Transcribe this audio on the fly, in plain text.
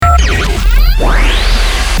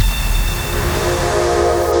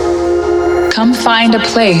Come find a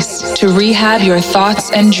place to rehab your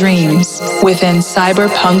thoughts and dreams within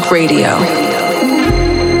Cyberpunk Radio.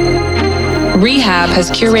 R3HAB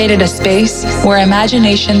has curated a space where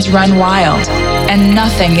imaginations run wild and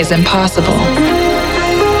nothing is impossible.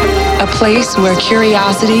 A place where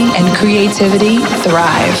curiosity and creativity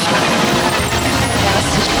thrive.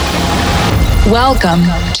 Welcome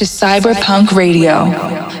to Cyberpunk Radio,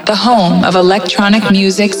 the home of electronic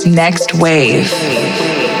music's next wave.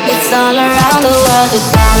 It's all around the world,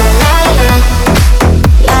 it's la la la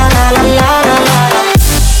la la la la la la.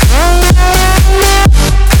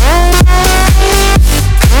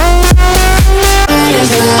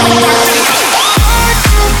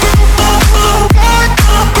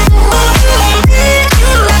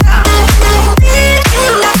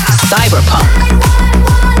 Cyberpunk.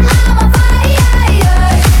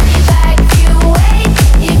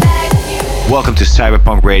 Welcome to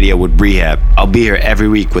Cyberpunk Radio with R3HAB. I'll be here every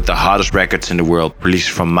week with the hottest records in the world, released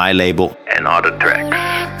from my label and other tracks.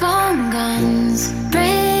 Guns,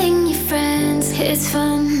 bring your friends. It's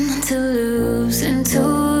fun to lose and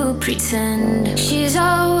to pretend. She's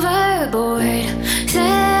overboard,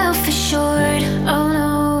 self-assured. Oh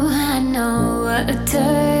no, I know a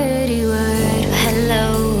dirty word.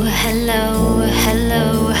 Hello, hello,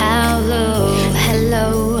 hello, hello,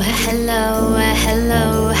 hello, hello,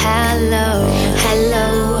 hello, hello,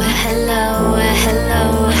 hello, hello,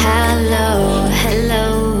 hello, hello, hello,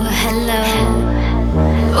 hello.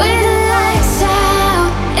 With the lights out,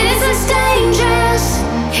 is this dangerous?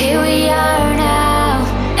 Here we are now,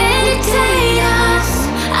 entertain us.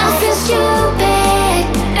 I feel stupid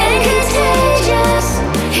and contagious.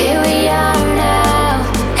 Here we are now,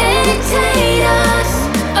 entertain us.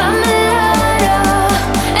 A mulatto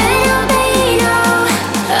and albino,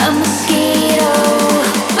 a mosquito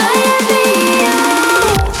by a beetle.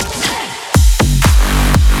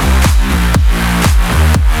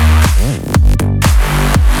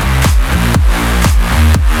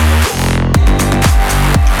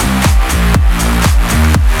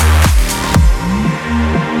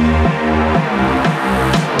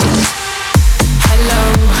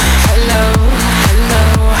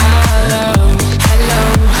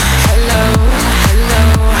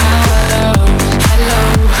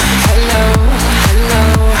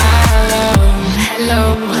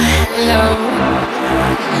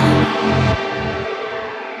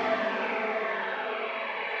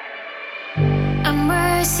 I'm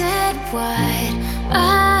bursting wide,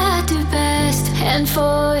 I do best, and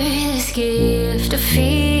for this gift I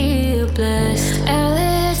feel blessed. Our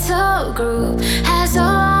little group has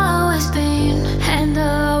always been and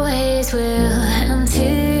always will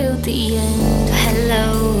until the end.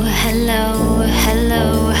 Hello, hello,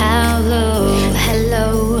 hello, hello,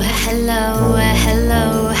 hello, hello, hello,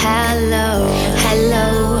 hello, hello,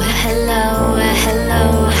 hello, hello,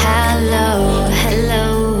 hello, hello,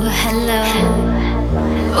 hello.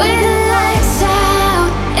 With the lights out,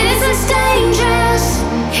 is this dangerous?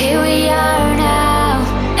 Here we are now,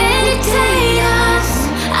 entertain us.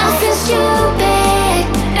 I feel stupid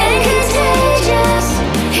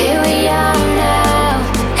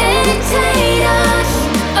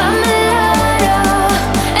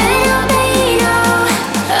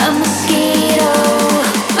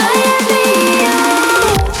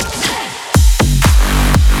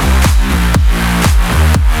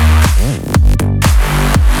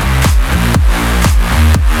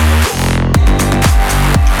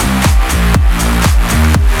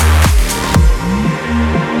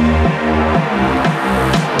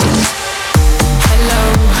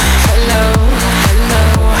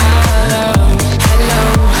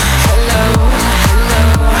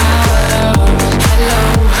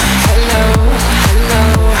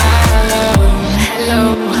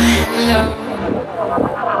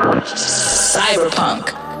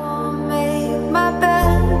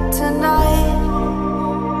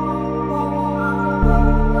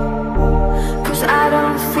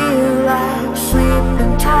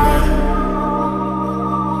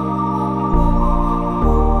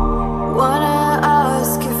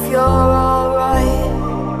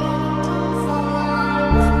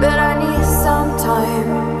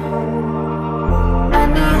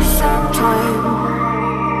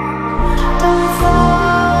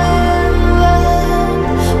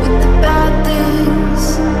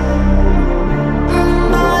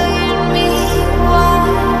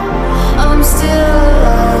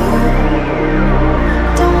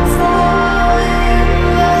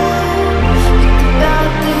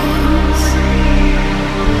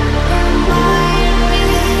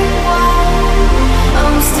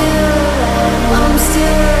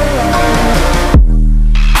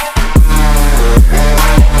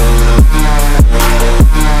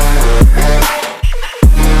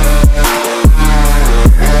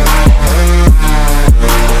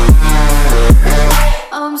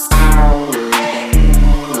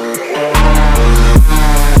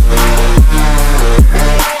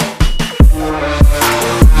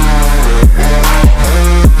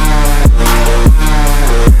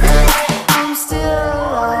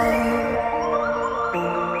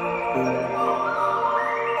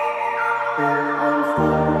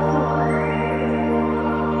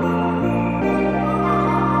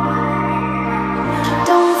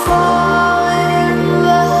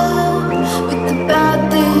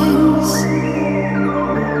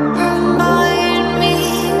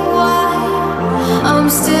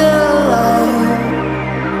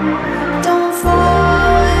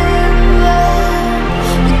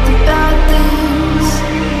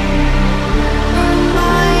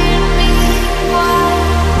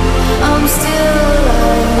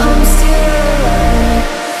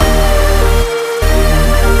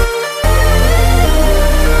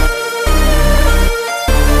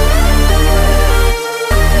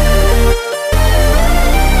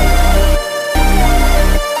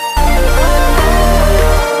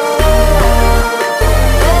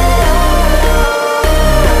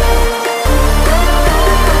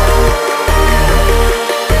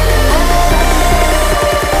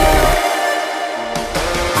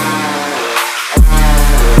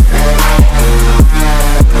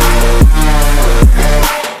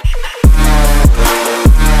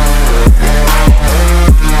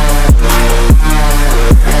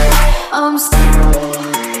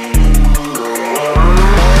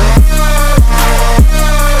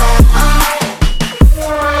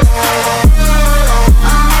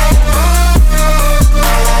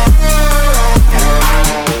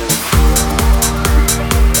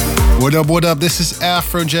What up? This is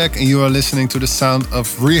Afrojack and you are listening to the sound of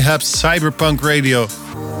R3HAB Cyberpunk Radio.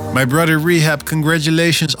 My brother R3HAB,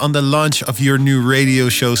 congratulations on the launch of your new radio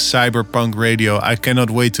show Cyberpunk Radio. I cannot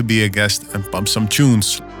wait to be a guest and pump some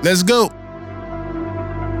tunes. Let's go!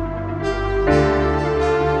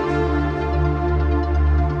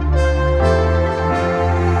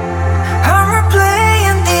 I'm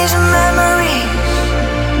replaying these memories.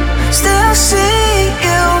 Still see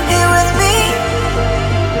you here with me.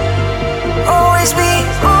 Always be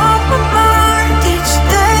on my mind each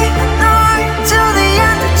day and night till the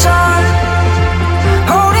end of time.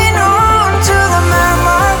 Holding on to the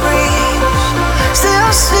memories.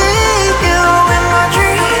 Still see you in my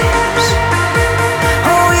dreams.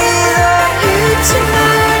 Oh, either you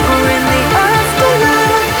tonight or in the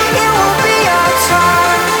afterlife. It will be our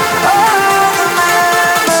time. All the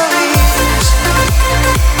memories.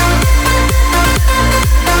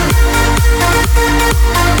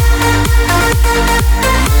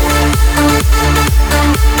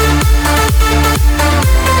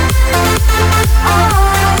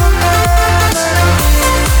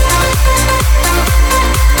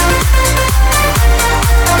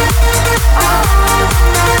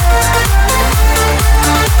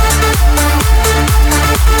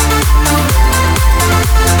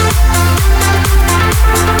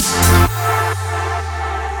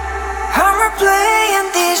 I'm replaying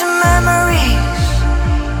these memories.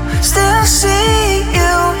 Still see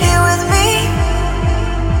you here with me.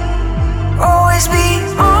 Always be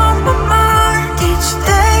on my mind each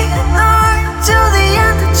day and night till the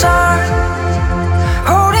end of time.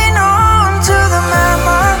 Holding on to the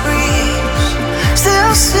memories.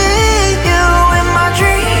 Still see you in my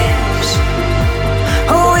dreams.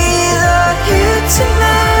 Oh, either you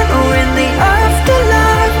tonight or in the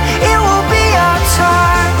afterlife. It will be our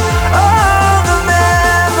time. All the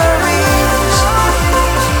memories.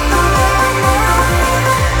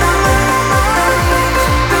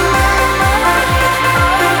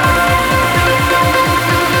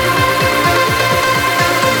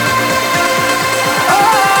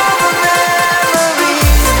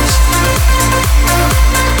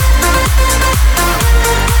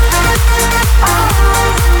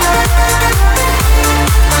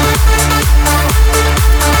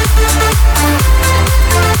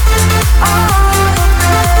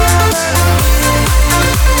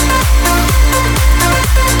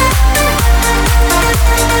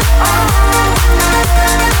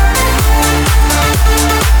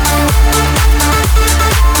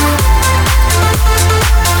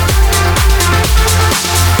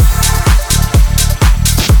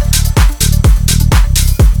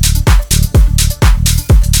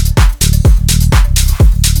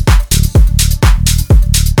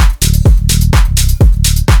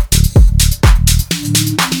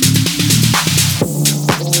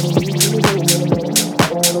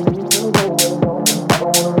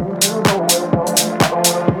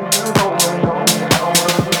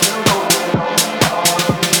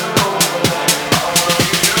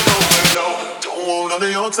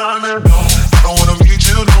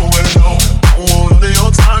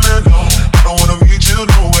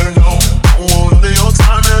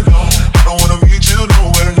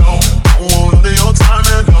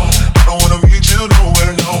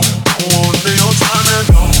 Time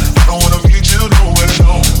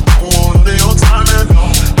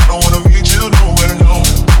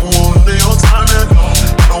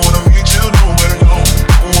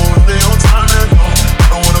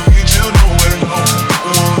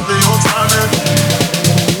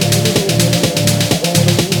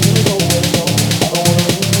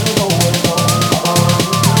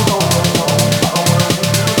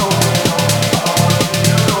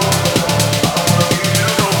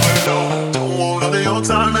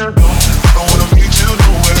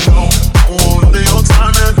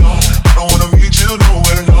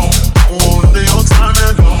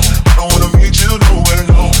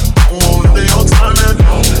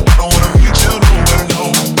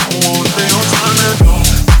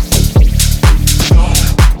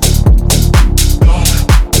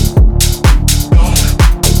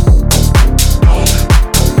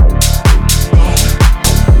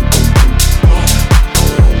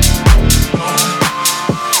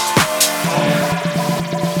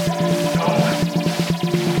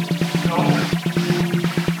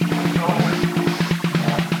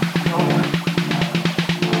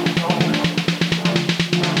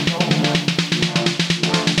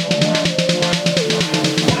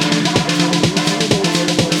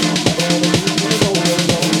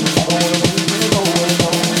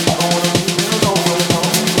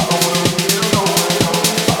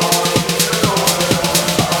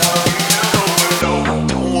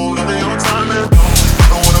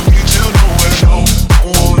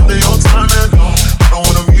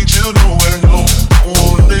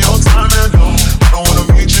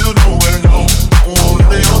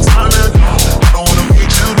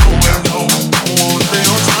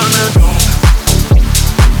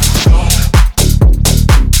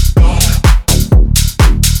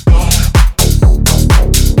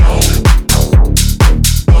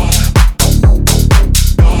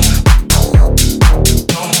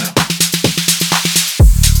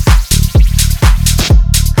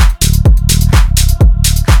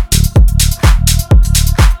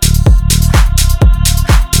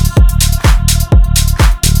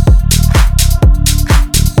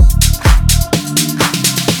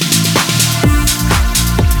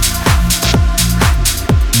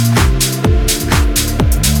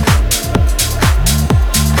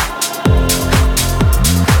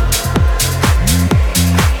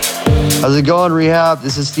How's it going, R3HAB?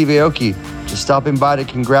 This is Steve Aoki. Just stopping by to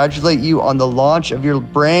congratulate you on the launch of your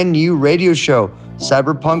brand new radio show,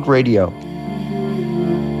 Cyberpunk Radio.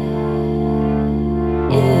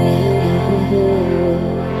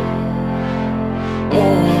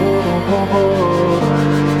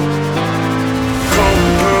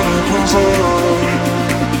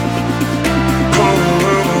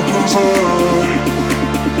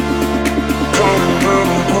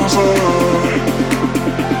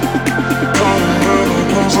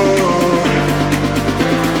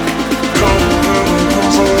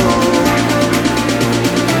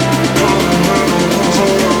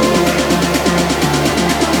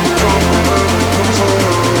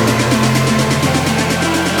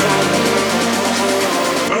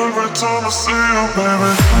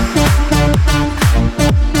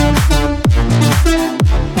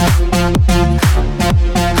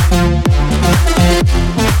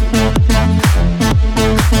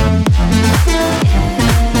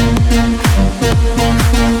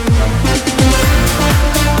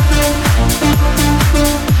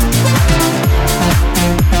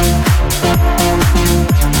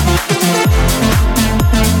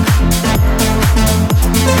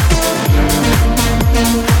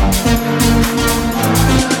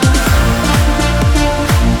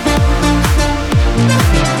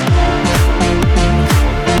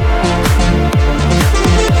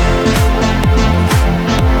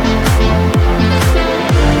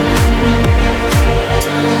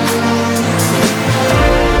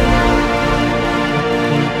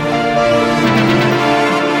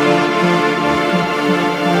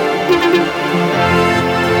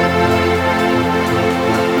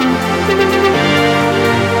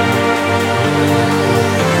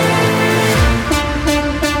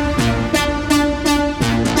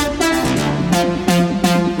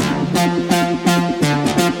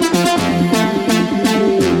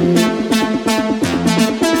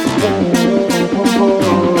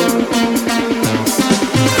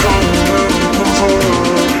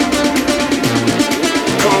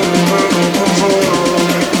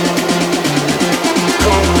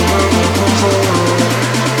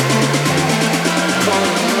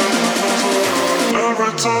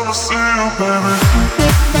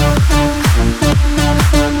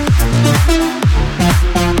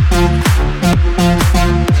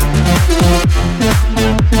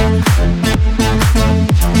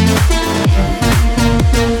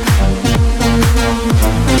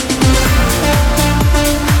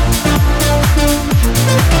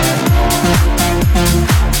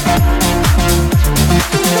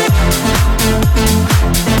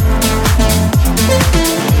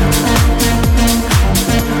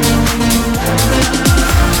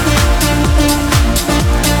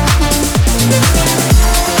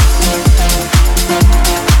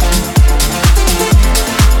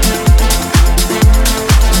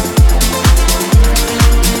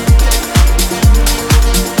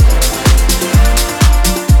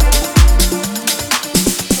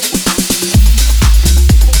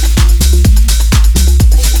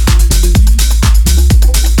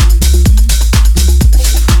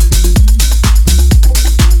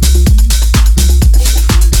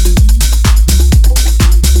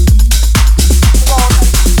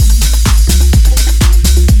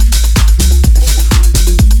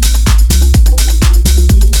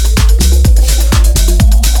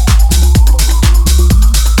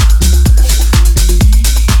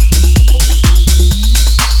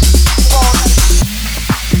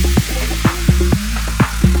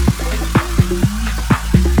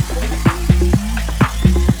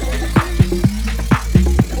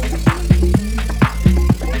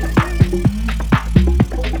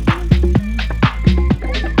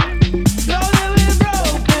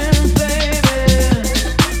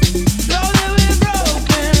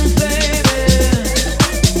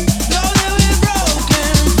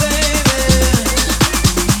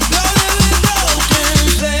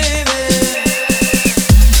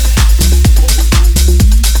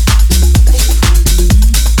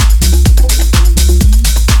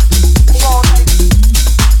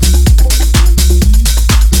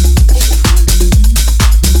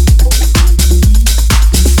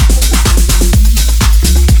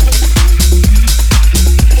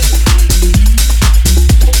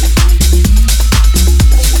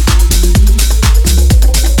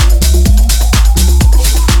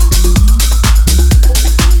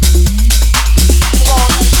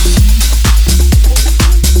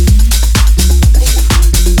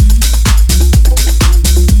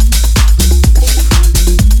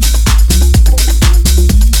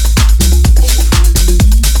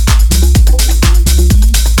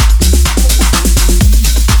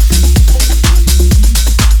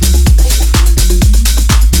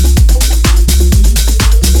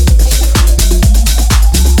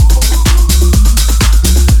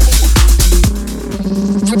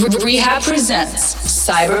 R3HAB presents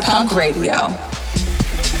Cyberpunk Radio.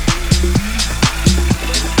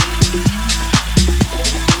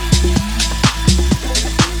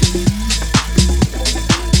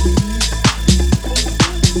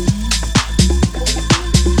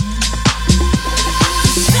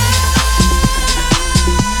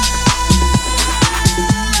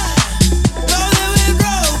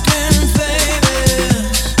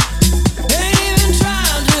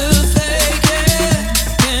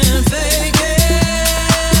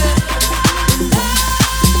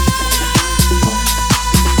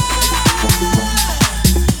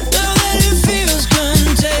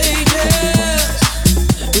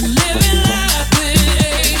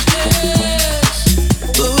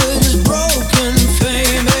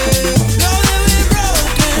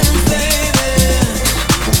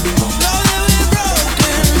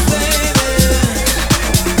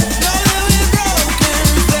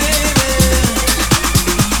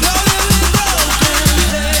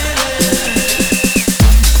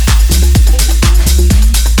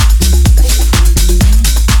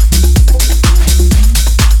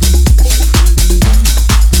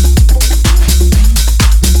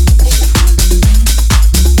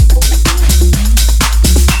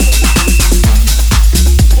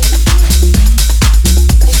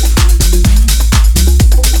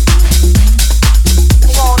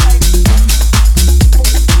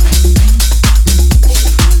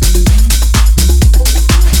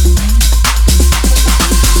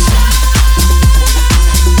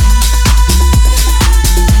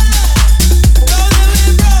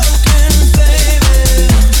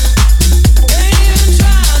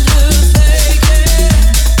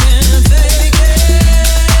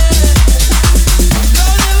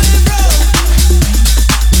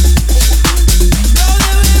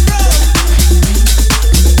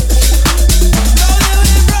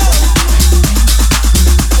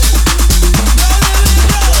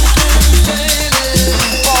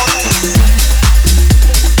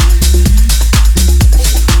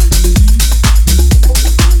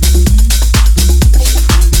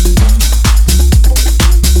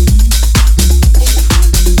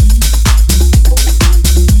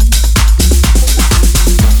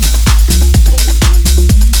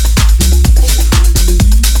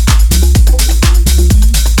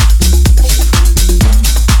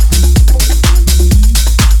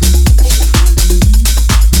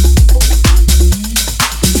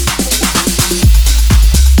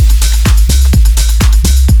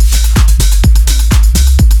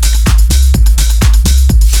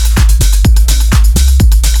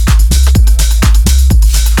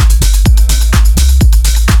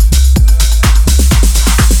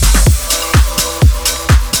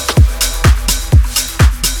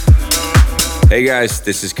 Hey guys,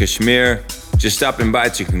 this is Kashmir. Just stopping by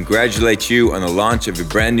to congratulate you on the launch of your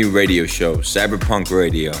brand new radio show, Cyberpunk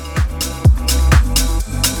Radio.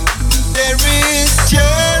 There is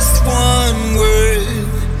just one word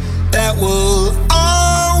that will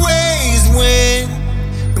always win,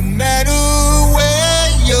 no matter where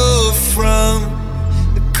you're from,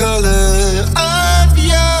 the color of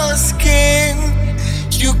your skin.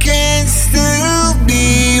 You can still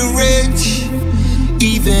be rich,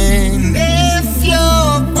 even if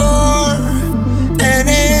you're poor. And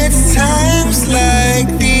it's times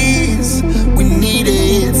like these we need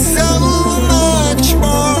it so much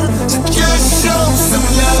more. So just show some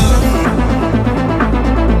love,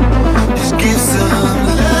 just give some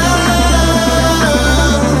love.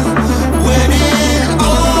 When it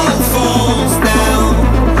all falls down,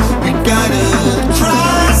 we gotta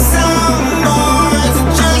try some more. So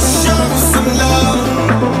just show some love,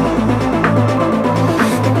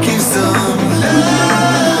 give some love.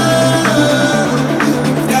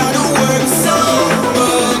 We gotta work so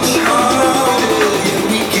much harder, yeah,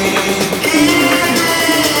 we can give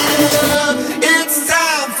up. It's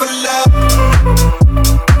time for love.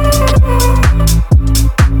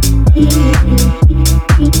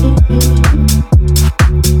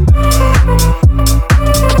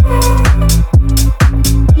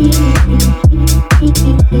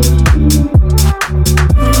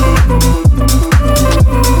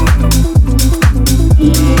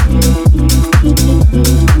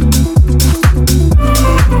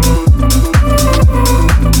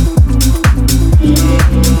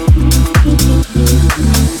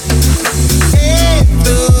 Hit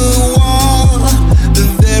the wall, the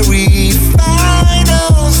very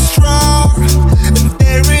final straw. And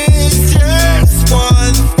there is just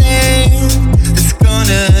one thing that's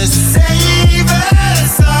gonna save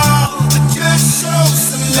us all. But just show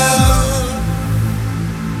some love,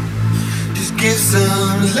 just give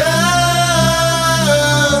some love.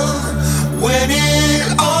 When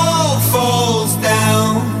it all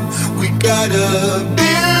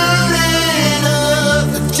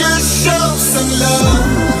some love.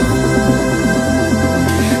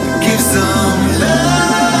 Give some love.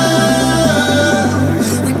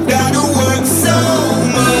 We gotta work so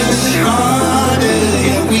much harder.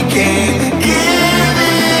 Yeah, we can't give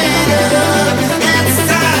it up. It's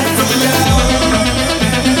time for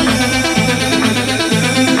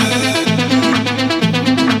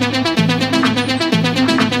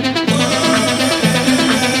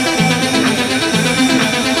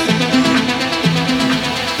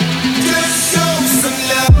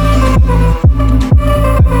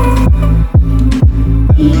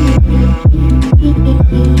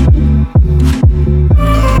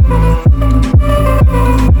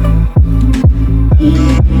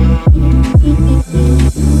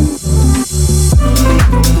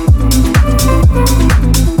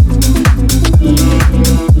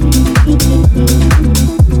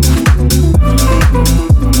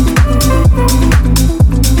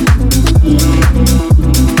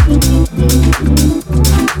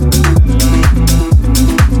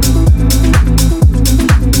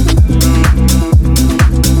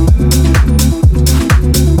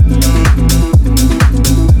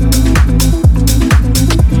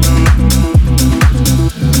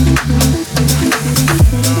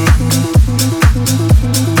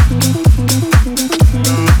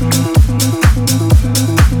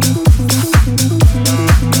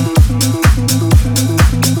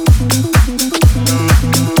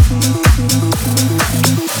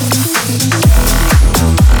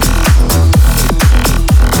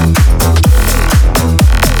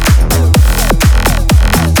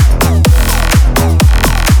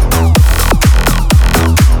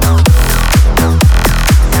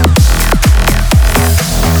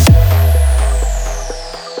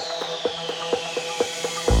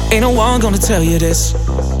Ain't no one gonna tell you this.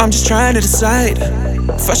 I'm just trying to decide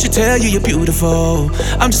if I should tell you you're beautiful.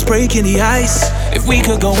 I'm just breaking the ice. If we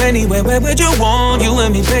could go anywhere, where would you want? You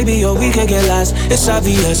and me, baby, or we could get lost. It's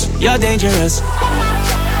obvious, you're dangerous.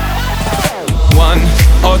 One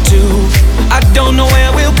or two, I don't know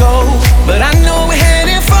where we'll go, but I know we're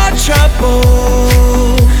heading for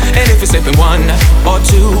trouble. And if it's slipping one or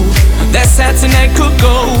two, that's how tonight could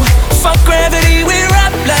go. Fuck gravity, we're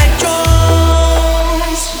up like drones.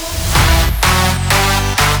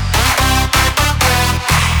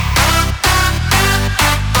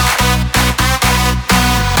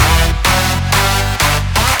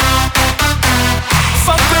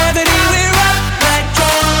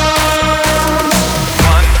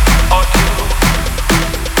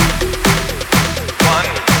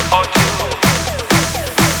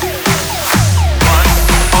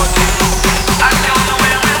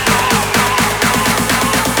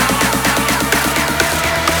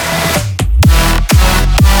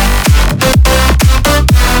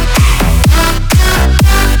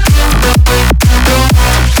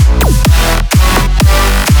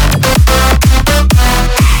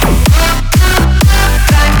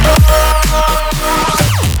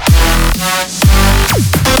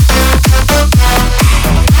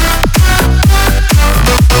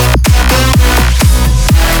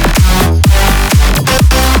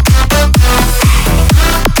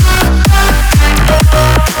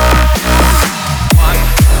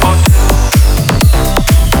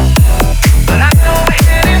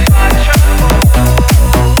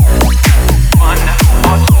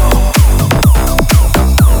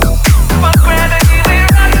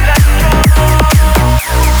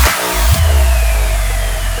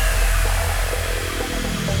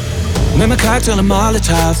 Cocktail and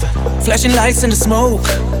Molotov, flashing lights in the smoke,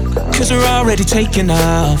 cause we're already taking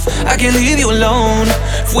off. I can't leave you alone.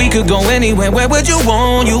 If we could go anywhere, where would you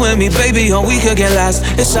want? You and me, baby, or we could get lost.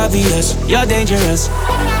 It's obvious, you're dangerous.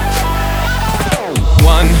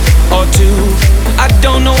 One or two, I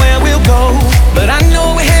don't know where we'll go, but I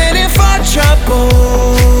know we're heading for trouble.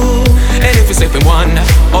 And if it's slipping one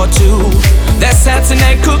or two, that's how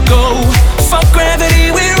tonight could go. Fuck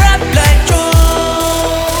gravity, we're up like drones.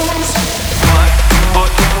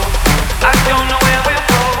 I don't know where we'll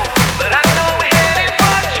go, but I know we're heading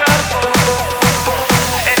for trouble.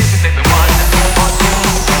 And if it's slipping one or two,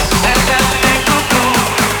 that's how tonight could go.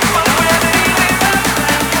 Fuck gravity, we're up like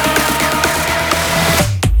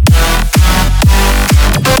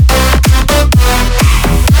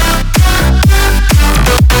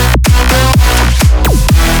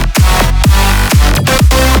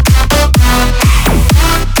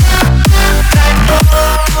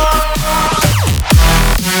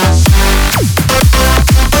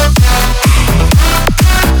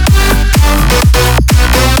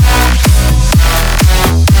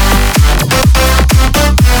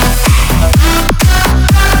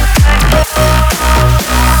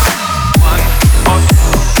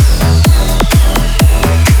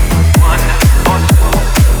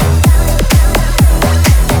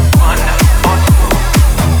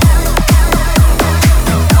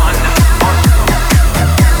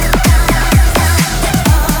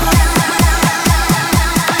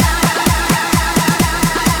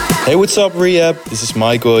Hey, what's up, R3HAB? This is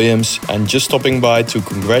Mike Williams, and just stopping by to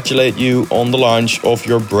congratulate you on the launch of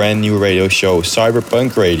your brand new radio show,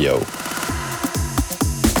 Cyberpunk Radio.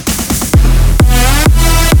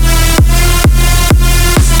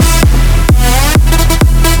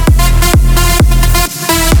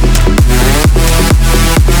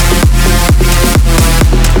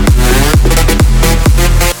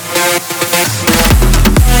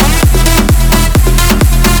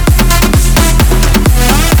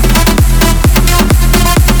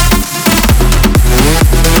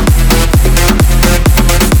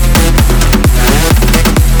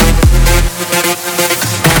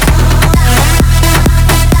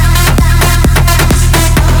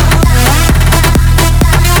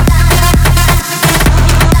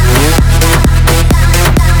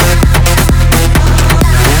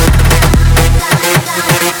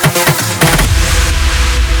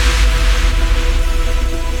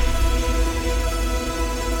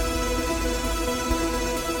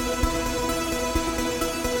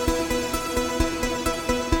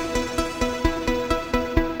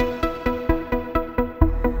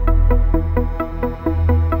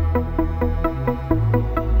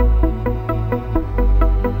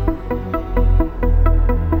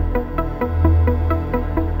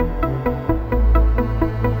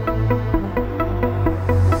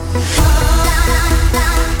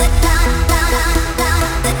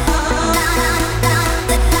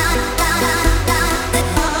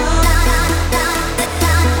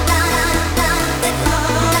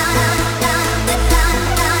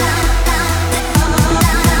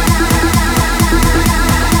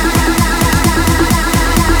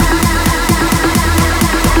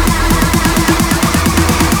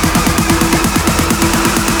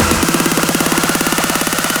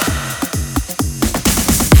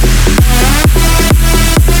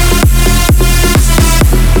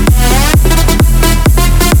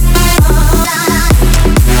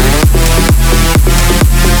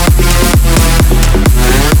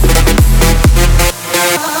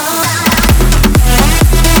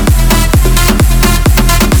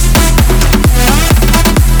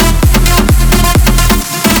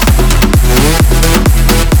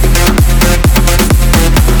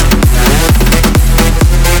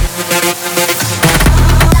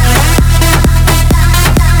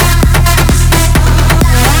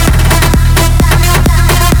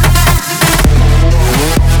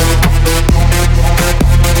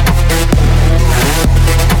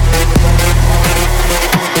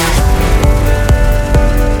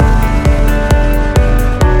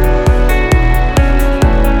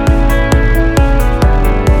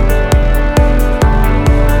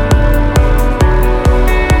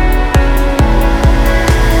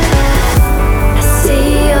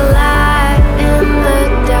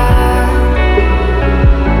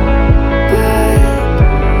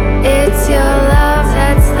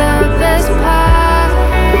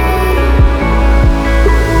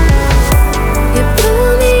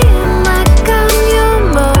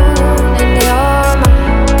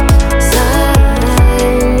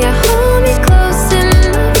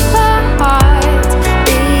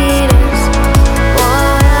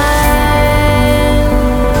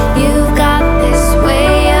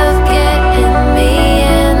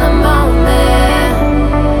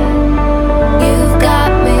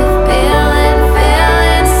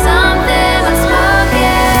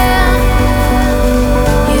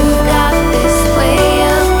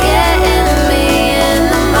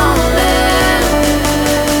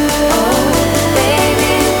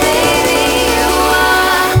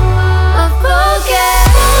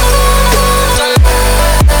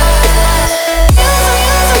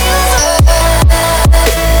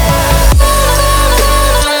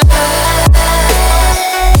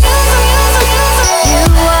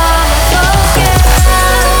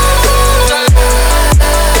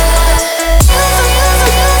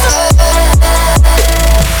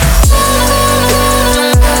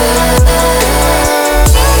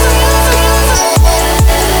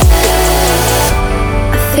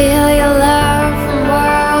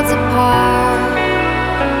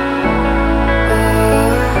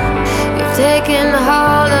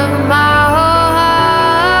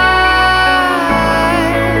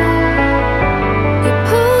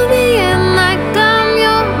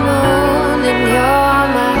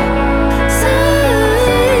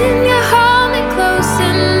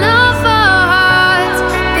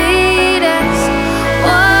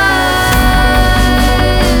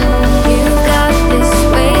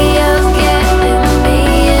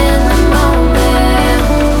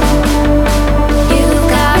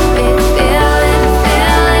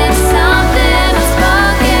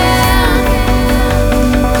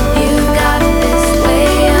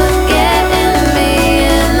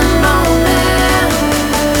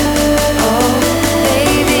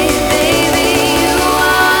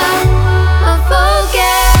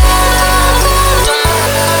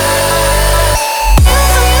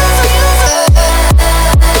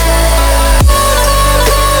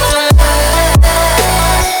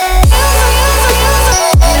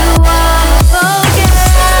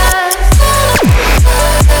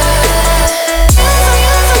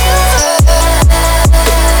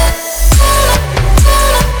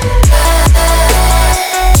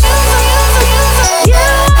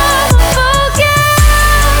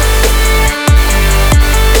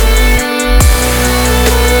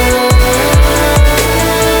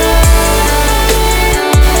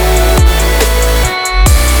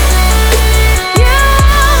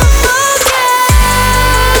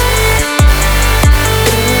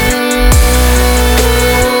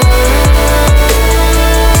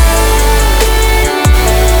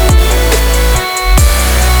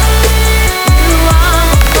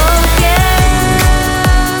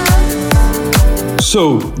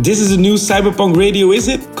 So, this is a new Cyberpunk Radio, is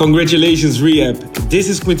it? Congratulations, R3HAB. This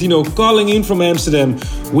is Quintino calling in from Amsterdam,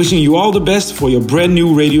 wishing you all the best for your brand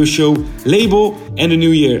new radio show, label, and the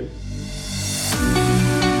new year.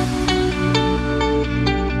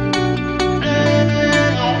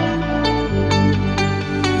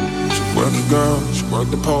 Girl, she work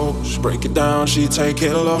the pole, she break it down, she take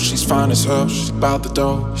it low. She's fine as hell, she's about the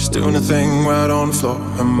dough. She's doing a thing right on the floor.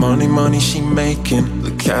 Her money she making.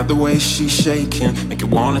 Look at the way she's shaking. Make you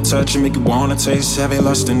wanna touch it, make you wanna taste. Heavy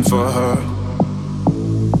lusting for her.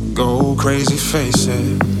 Go crazy, face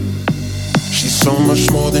it. She's so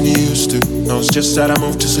much more than you used to. Knows just how to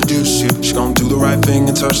move to seduce you. She gon' do the right thing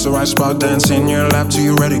and touch the right spot. Dance in your lap till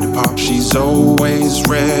you're ready to pop. She's always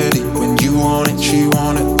ready. When you want it, she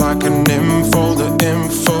want it like an info. The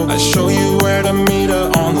info, I show you where to meet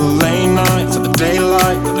her on the late night. To the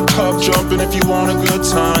daylight, to the club jumping if you want a good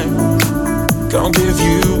time. Gon' give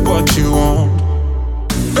you what you want.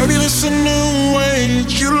 Baby, this a new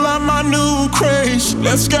age. You like my new craze.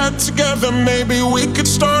 Let's get together, maybe we could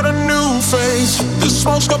start a new phase. The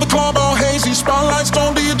smoke's got the club all hazy. Spotlights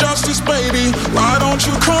don't do you justice, baby. Why don't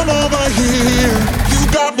you come over here?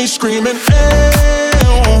 You got me screaming,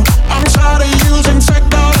 ew. I'm tired of using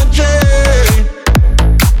technology.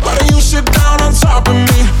 Why don't you sit down on top of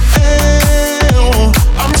me? Ew.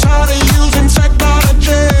 I'm tired of using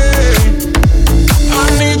technology. I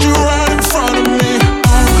need you right in front of me.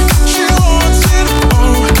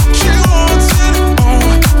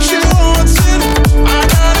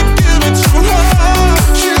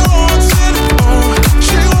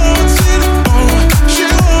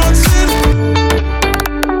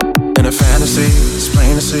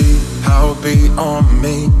 Be on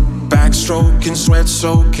me, backstroking, sweat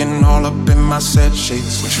soaking, all up in my set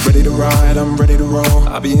sheets. When she's ready to ride, I'm ready to roll.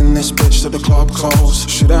 I'll be in this bitch till the club close.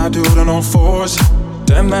 Should I do it on all fours?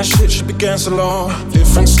 Damn, that shit should be against the law.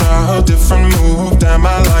 Different style, different move. Damn,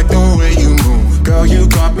 I like the way you move. Girl, you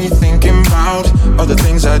got me thinking about all the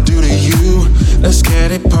things I do to you. Let's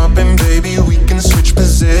get it poppin', baby, we can switch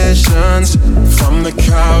positions. From the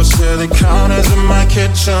couch to the counters in my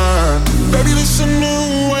kitchen. Baby, this a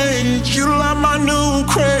new age, you like my new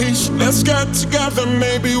craze. Let's get together,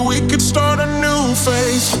 maybe we could start a new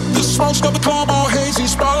phase. The smoke's got the club all hazy.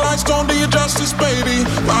 Spotlights don't do you justice, baby.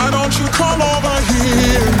 Why don't you come over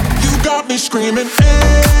here? You got me screaming,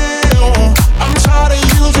 ew. I'm tired of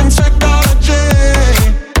using technology.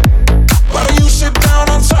 Why don't you sit down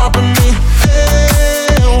on top of me?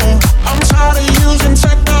 Ew. I'm tired of using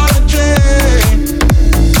technology.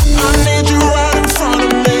 I need you right in front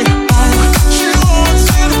of me. She wants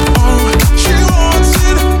it, she wants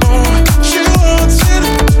it, she wants it.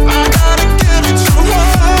 I gotta give it to her.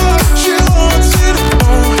 She wants it,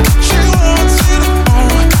 she wants it,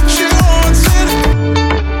 she wants it.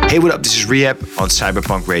 Hey, what up? This is R3HAB on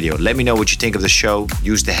Cyberpunk Radio. Let me know what you think of the show.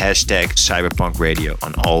 Use the hashtag Cyberpunk Radio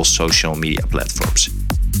on all social media platforms.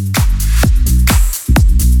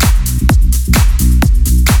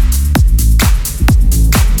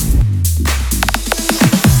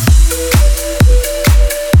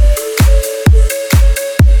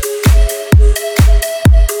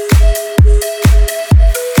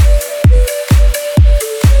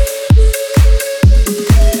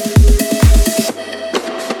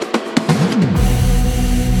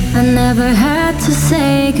 I never had to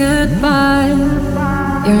say goodbye.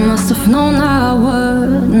 You must have known I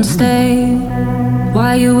wouldn't stay.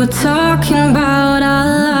 While you were talking about our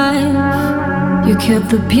life, you killed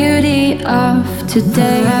the beauty of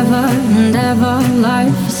today. Forever and ever,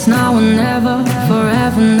 life is now and never.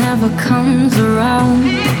 Forever never comes around.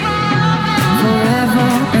 Forever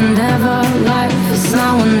and ever, life is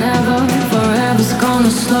now and never. Forever's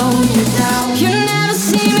gonna slow you down. You never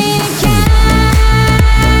see me again.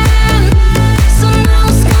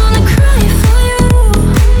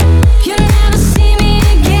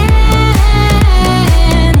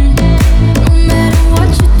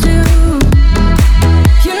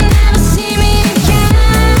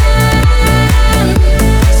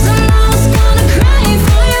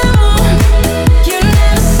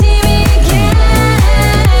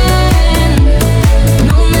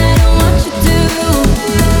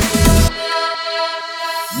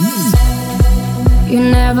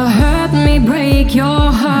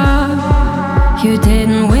 Your heart, you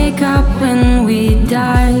didn't wake up when we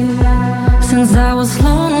died. Since I was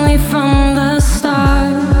lonely from the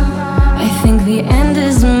start, I think the end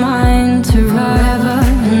is mine to forever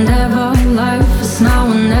and ever. Life is now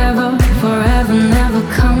and never. Forever never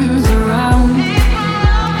comes around.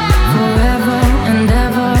 Forever and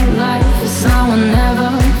ever, life is now and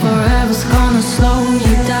never. Forever's gonna slow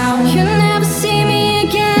you down. You never see me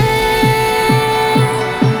again.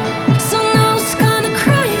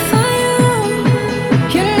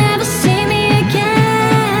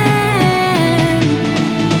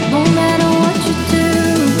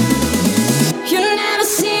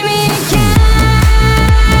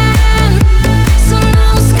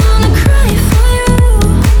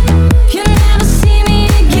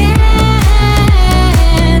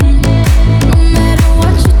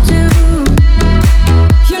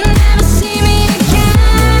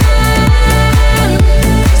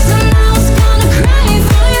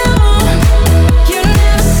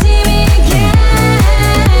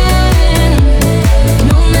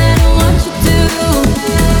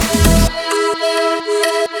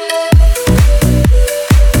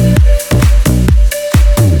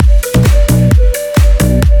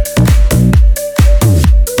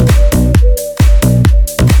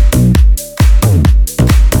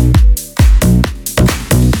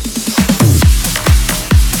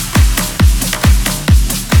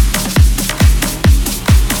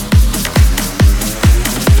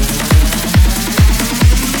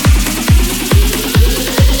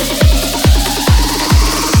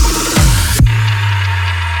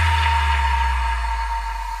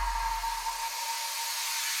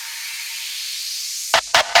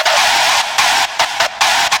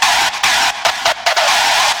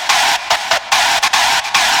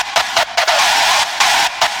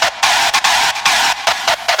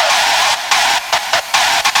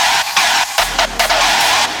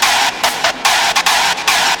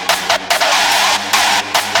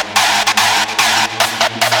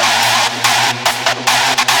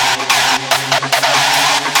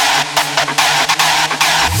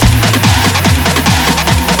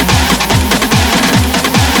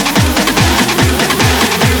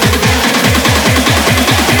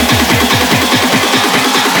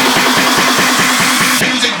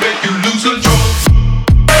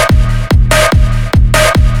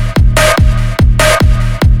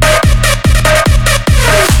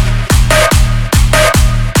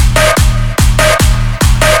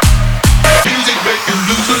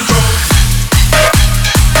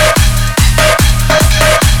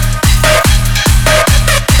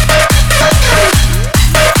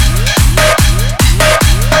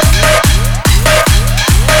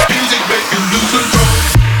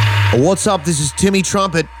 What's up? This is Timmy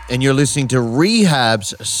Trumpet, and you're listening to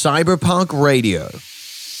R3HAB's Cyberpunk Radio.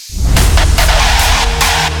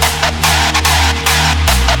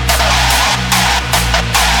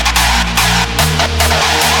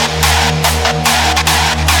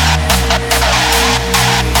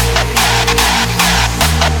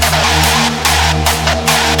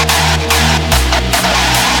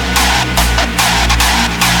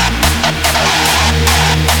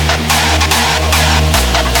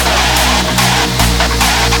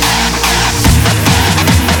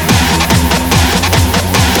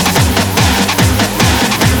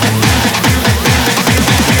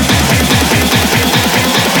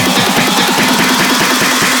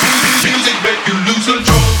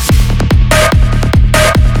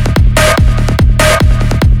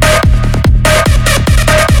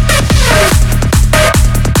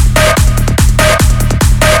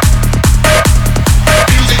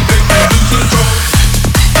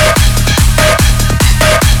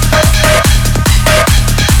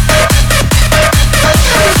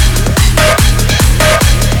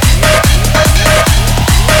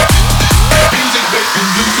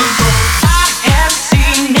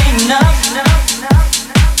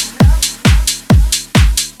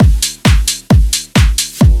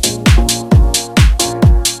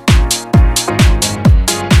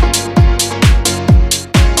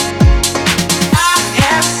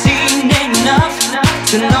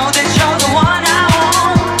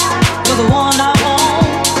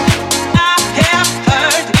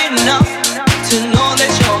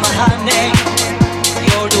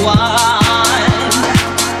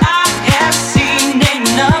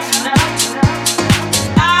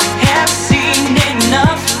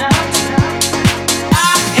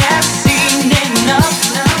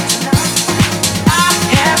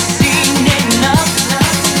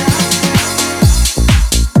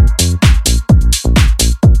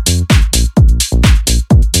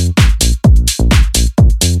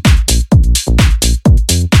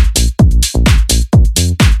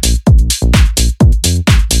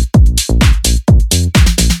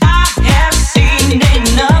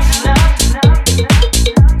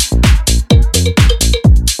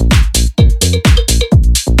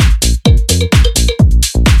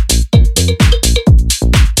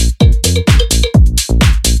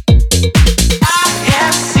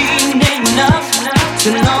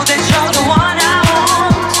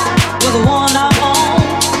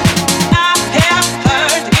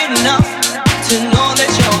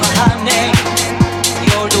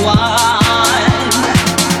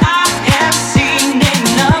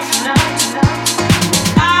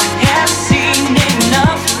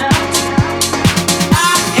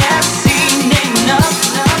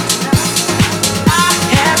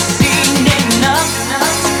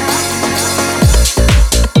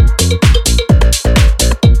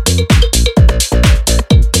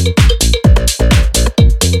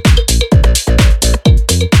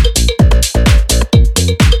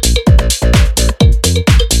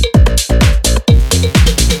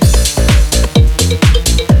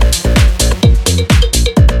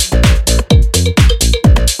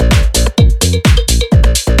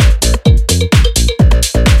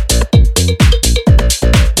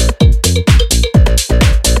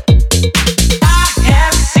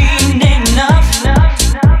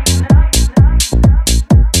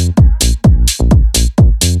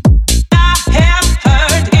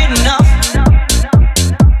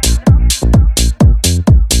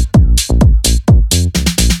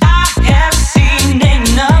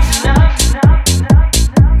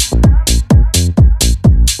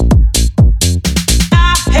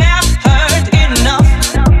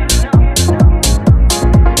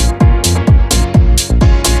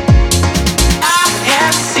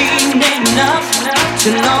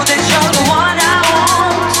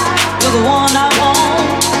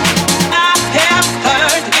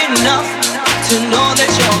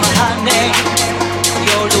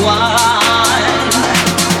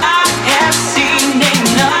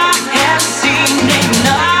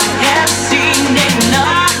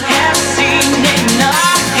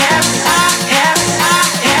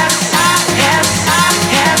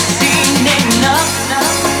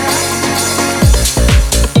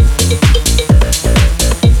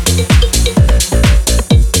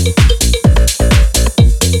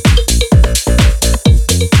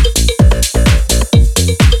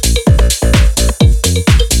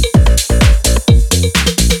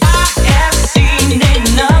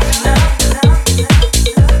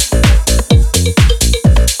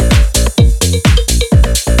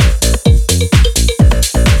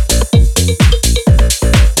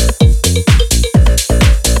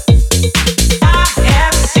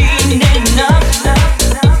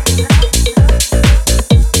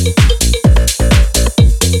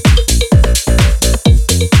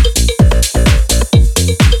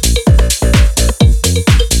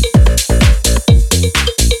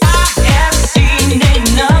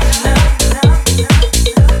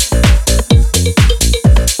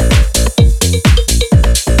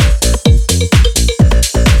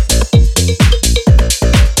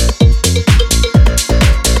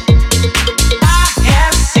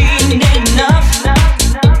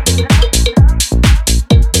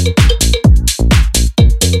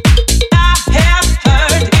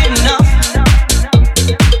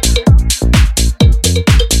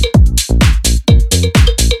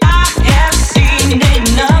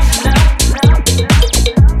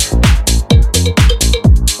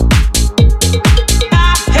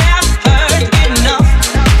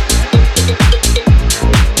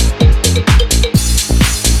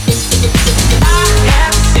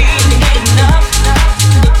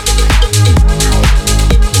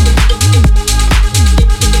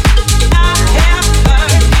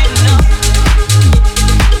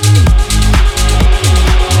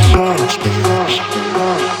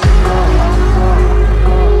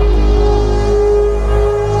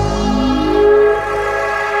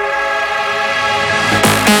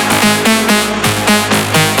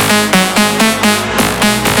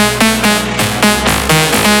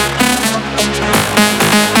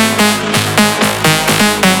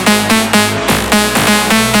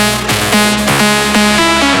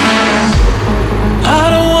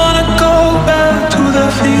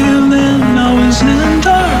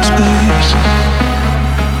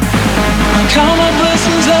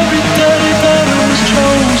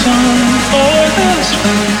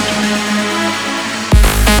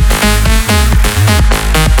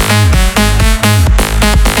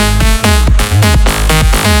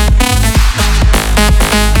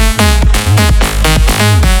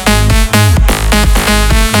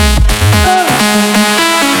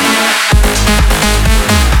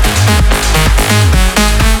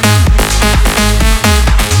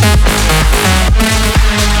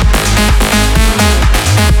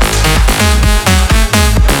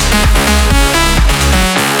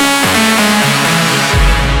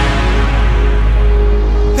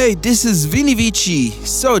 this is Vini Vici.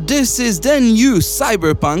 So this is the new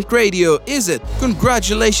Cyberpunk Radio, is it?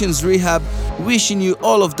 Congratulations R3HAB, wishing you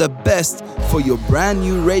all of the best for your brand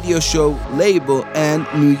new radio show, label and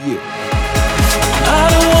new year. I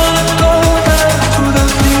don't wanna go back to the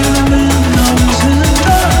feeling I was in the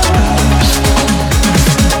past.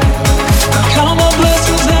 I count my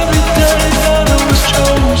blessings every day that I was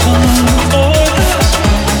chosen for this.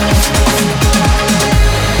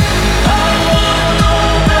 I don't wanna go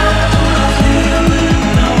back to the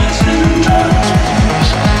feeling I was in the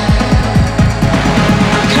past. I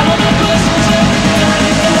count my blessings every day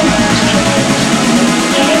that I was chosen for this.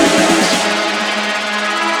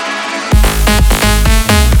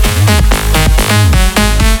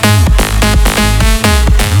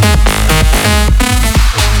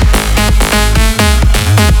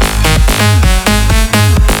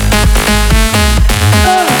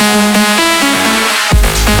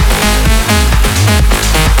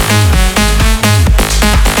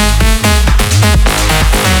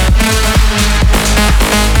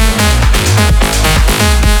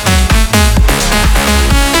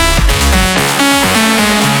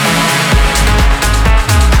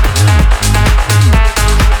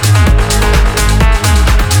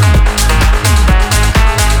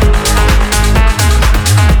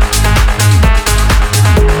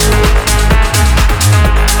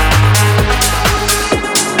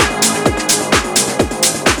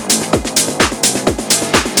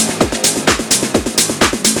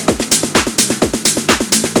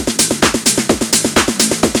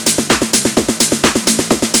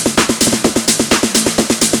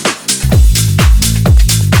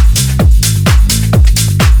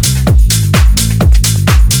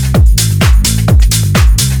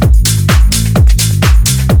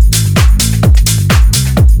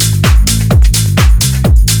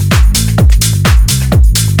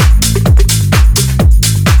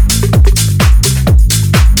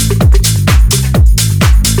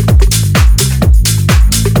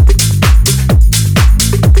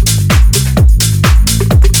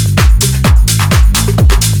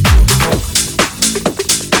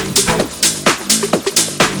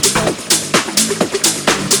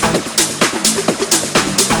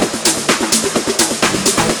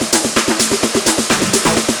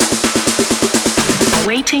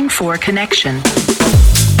 for connection.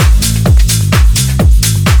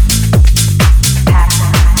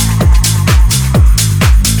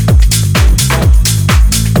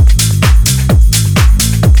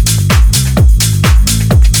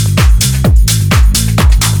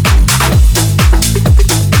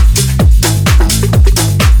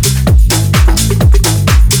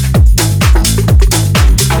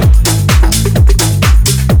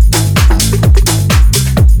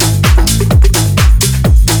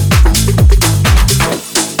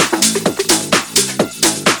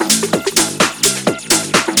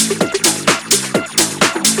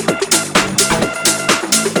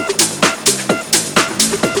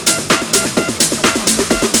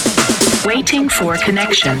 Waiting for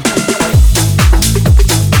connection.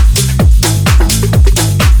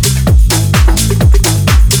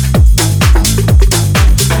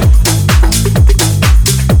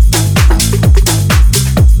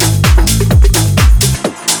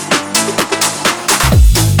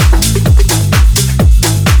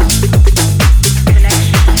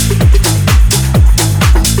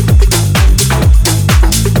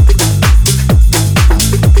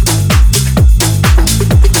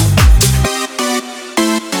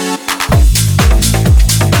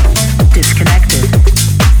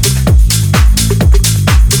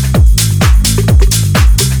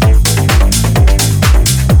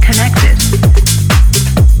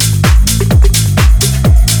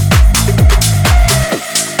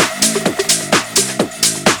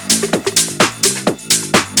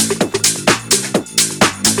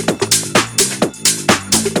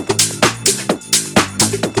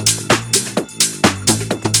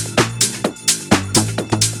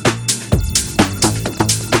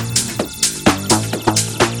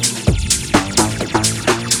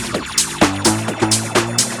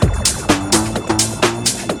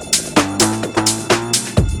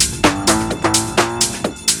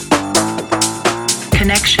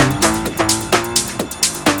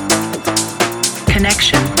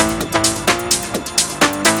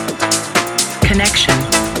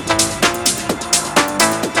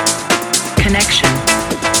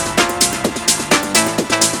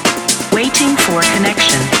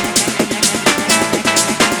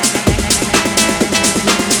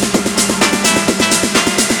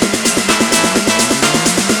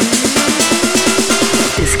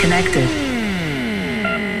 Disconnected.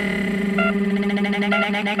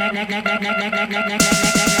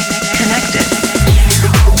 connected.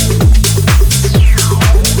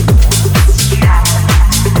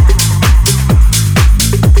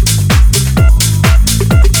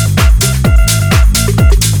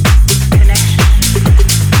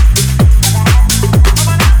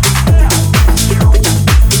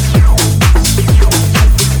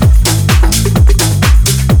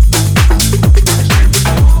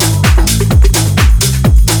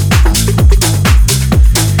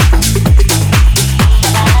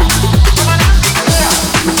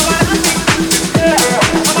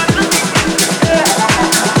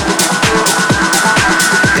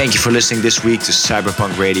 For listening this week to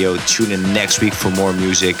Cyberpunk Radio. Tune in next week for more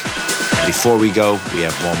music. Before we go, we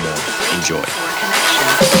have one more.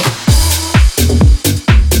 Enjoy.